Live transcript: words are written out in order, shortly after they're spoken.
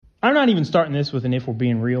I'm not even starting this with an if we're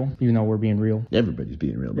being real, even though we're being real. Everybody's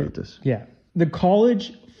being real about this. Yeah. The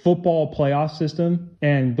college football playoff system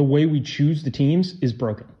and the way we choose the teams is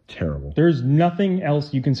broken. Terrible. There's nothing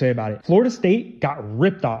else you can say about it. Florida State got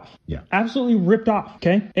ripped off. Yeah. Absolutely ripped off,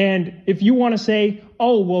 okay? And if you want to say,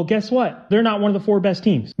 oh, well, guess what? They're not one of the 4 best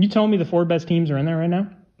teams. You telling me the 4 best teams are in there right now?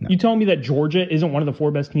 No. You telling me that Georgia isn't one of the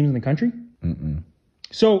 4 best teams in the country?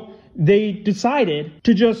 So they decided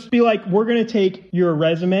to just be like, we're going to take your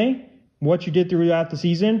resume, what you did throughout the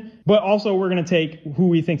season, but also we're going to take who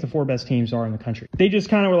we think the 4 best teams are in the country. They just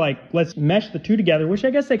kind of were like, let's mesh the two together, which I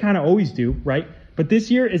guess they kind of always do, right? But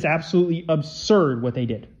this year is absolutely absurd what they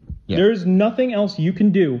did. Yeah. There's nothing else you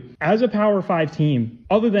can do as a Power 5 team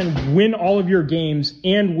other than win all of your games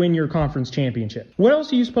and win your conference championship. What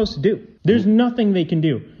else are you supposed to do? There's nothing they can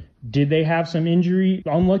do. Did they have some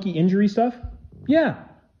unlucky injury stuff? Yeah.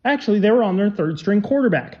 Actually, they were on their 3rd string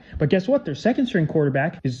quarterback. But guess what? Their 2nd string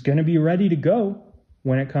quarterback is going to be ready to go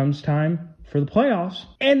when it comes time for the playoffs.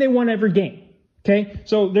 And they won every game. Okay?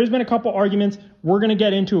 So there's been a couple arguments. We're going to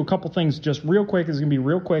get into a couple things just real quick. It's going to be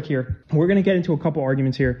real quick here. We're going to get into a couple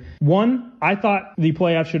arguments here. One, I thought the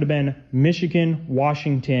playoffs should have been Michigan,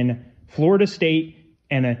 Washington, Florida State,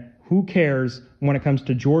 and who cares when it comes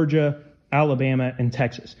to Georgia, Alabama, and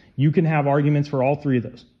Texas. You can have arguments for all 3 of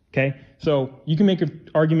those. Okay, so you can make an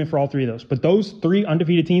argument for all 3 of those, but those 3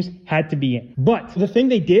 undefeated teams had to be in. But the thing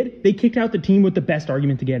they did, they kicked out the team with the best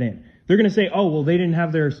argument to get in. They're going to say, oh, well, they didn't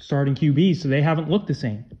have their starting QBs, so they haven't looked the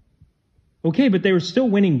same. Okay, but they were still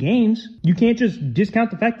winning games. You can't just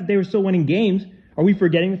discount the fact that they were still winning games. Are we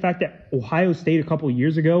forgetting the fact that Ohio State a couple of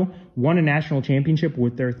years ago won a national championship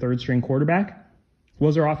with their 3rd string quarterback?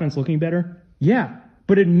 Was their offense looking better? Yeah.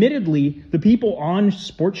 But admittedly, the people on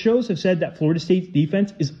sports shows have said that Florida State's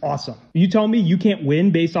defense is awesome. You tell me you can't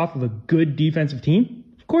win based off of a good defensive team?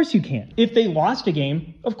 Of course you can. If they lost a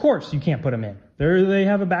game, of course you can't put them in. They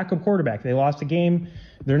have a backup quarterback. They lost a game.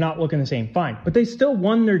 They're not looking the same. Fine. But they still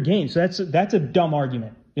won their game. So that's a dumb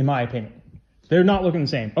argument, in my opinion. They're not looking the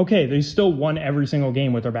same. Okay, they still won every single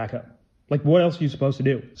game with their backup. Like, what else are you supposed to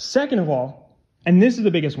do? Second of all, and this is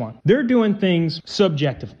the biggest one, they're doing things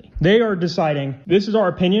subjectively. They are deciding, this is our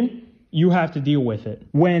opinion, you have to deal with it.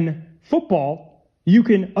 When football, you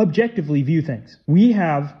can objectively view things. We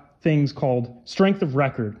have things called strength of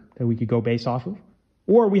record that we could go based off of.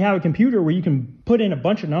 Or we have a computer where you can put in a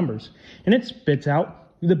bunch of numbers and it spits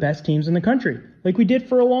out the best teams in the country, like we did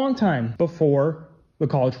for a long time before the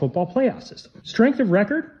college football playoff system. Strength of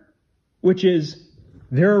record, which is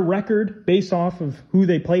their record based off of who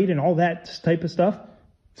they played and all that type of stuff.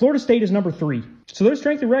 Florida State is number 3. So their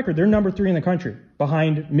strength of record, they're number 3 in the country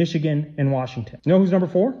behind Michigan and Washington. You know who's number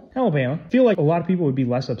 4? Alabama. I feel like a lot of people would be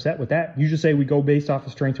less upset with that. You just say we go based off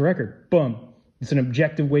of strength of record. Boom. It's an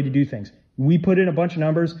objective way to do things. We put in a bunch of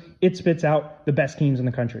numbers. It spits out the best teams in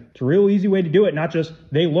the country. It's a real easy way to do it, not just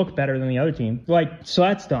they look better than the other team. So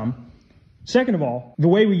that's dumb. Second of all, the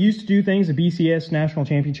way we used to do things, the BCS national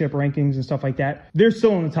championship rankings and stuff like that, they're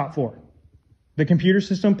still in the top 4. The computer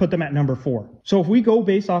system put them at number 4. So if we go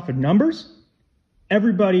based off of numbers,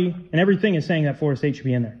 everybody and everything is saying that Florida State should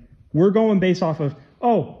be in there. We're going based off of,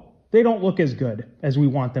 oh, they don't look as good as we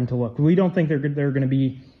want them to look. We don't think they're going to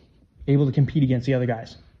be able to compete against the other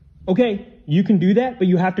guys. Okay, you can do that, but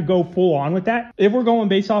you have to go full on with that. If we're going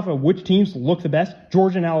based off of which teams look the best,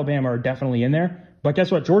 Georgia and Alabama are definitely in there. But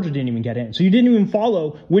guess what? Georgia didn't even get in. So you didn't even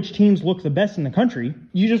follow which teams look the best in the country.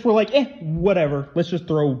 You just were like, whatever. Let's just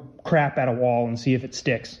throw crap at a wall and see if it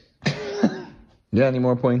sticks. Yeah, any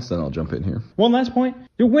more points? Then I'll jump in here. One last point.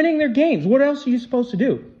 They're winning their games. What else are you supposed to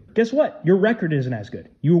do? Guess what? Your record isn't as good.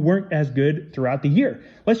 You weren't as good throughout the year.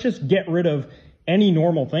 Let's just get rid of any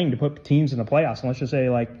normal thing to put teams in the playoffs. And let's just say,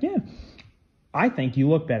 I think you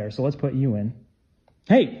look better, so let's put you in.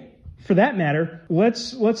 Hey, for that matter,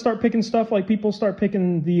 let's start picking stuff like people start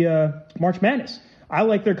picking the March Madness. I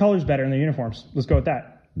like their colors better in their uniforms. Let's go with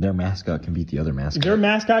that. Their mascot can beat the other mascot. Their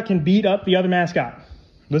mascot can beat up the other mascot.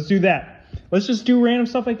 Let's do that. Let's just do random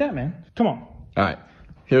stuff like that, man. Come on. All right.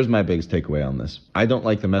 Here's my biggest takeaway on this. I don't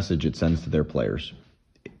like the message it sends to their players.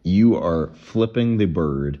 You are flipping the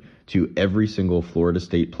bird to every single Florida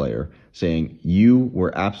State player saying you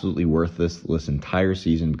were absolutely worthless this entire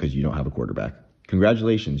season because you don't have a quarterback.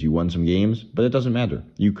 Congratulations, you won some games, but it doesn't matter.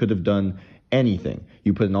 You could have done anything.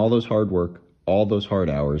 You put in all those hard work, all those hard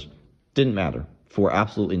hours. Didn't matter for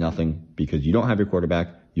absolutely nothing because you don't have your quarterback.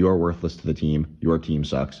 You are worthless to the team. Your team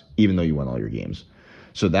sucks, even though you won all your games.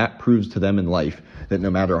 So that proves to them in life that no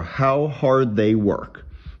matter how hard they work,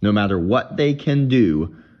 no matter what they can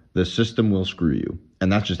do, the system will screw you.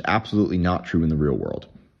 And that's just absolutely not true in the real world.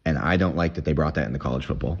 And I don't like that they brought that into college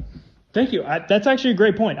football. Thank you. That's actually a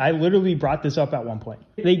great point. I literally brought this up at one point.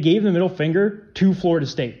 They gave the middle finger to Florida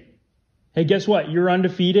State. Hey, guess what? You're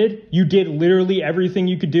undefeated. You did literally everything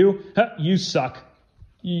you could do. You suck.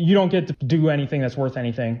 You don't get to do anything that's worth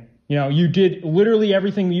anything. You did literally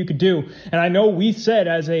everything you could do. And I know we said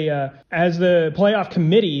as the playoff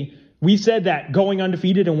committee, we said that going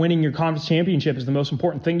undefeated and winning your conference championship is the most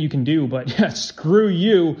important thing you can do. But screw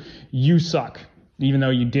you. You suck. Even though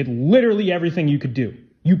you did literally everything you could do.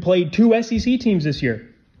 You played 2 SEC teams this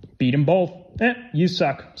year. Beat them both. You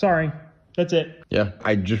suck. Sorry. That's it. Yeah,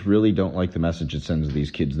 I just really don't like the message it sends to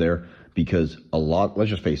these kids there because let's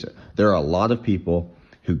just face it, there are a lot of people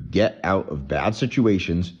who get out of bad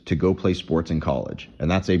situations to go play sports in college, and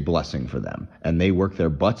that's a blessing for them. And they work their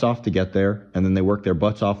butts off to get there, and then they work their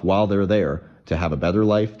butts off while they're there to have a better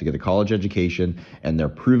life, to get a college education, and they're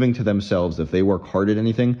proving to themselves that if they work hard at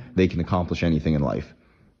anything, they can accomplish anything in life.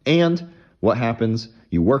 And what happens?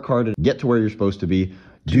 You work hard and get to where you're supposed to be,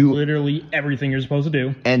 do literally everything you're supposed to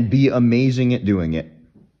do, and be amazing at doing it.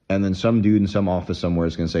 And then some dude in some office somewhere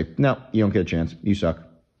is going to say, no, you don't get a chance. You suck.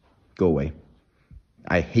 Go away.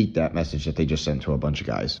 I hate that message that they just sent to a bunch of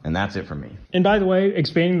guys. And that's it for me. And by the way,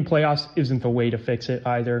 expanding the playoffs isn't the way to fix it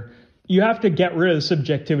either. You have to get rid of the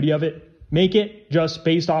subjectivity of it. Make it just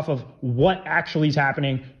based off of what actually is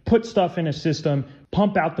happening. Put stuff in a system.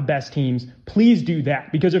 Pump out the best teams. Please do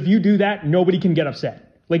that. Because if you do that, nobody can get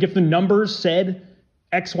upset. Like if the numbers said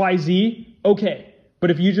XYZ, okay. But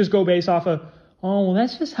if you just go based off of, oh, well,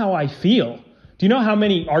 that's just how I feel. Do you know how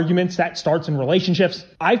many arguments that starts in relationships?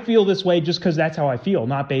 I feel this way just because that's how I feel,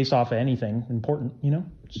 not based off of anything important,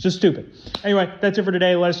 It's just stupid. Anyway, that's it for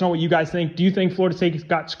today. Let us know what you guys think. Do you think Florida State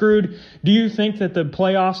got screwed? Do you think that the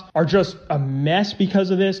playoffs are just a mess because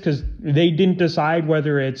of this? Because they didn't decide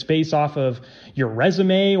whether it's based off of your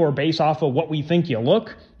resume or based off of what we think you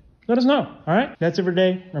look? Let us know. All right, that's it for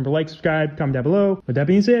today. Remember, like, subscribe, comment down below. With that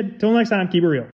being said, till next time, keep it real.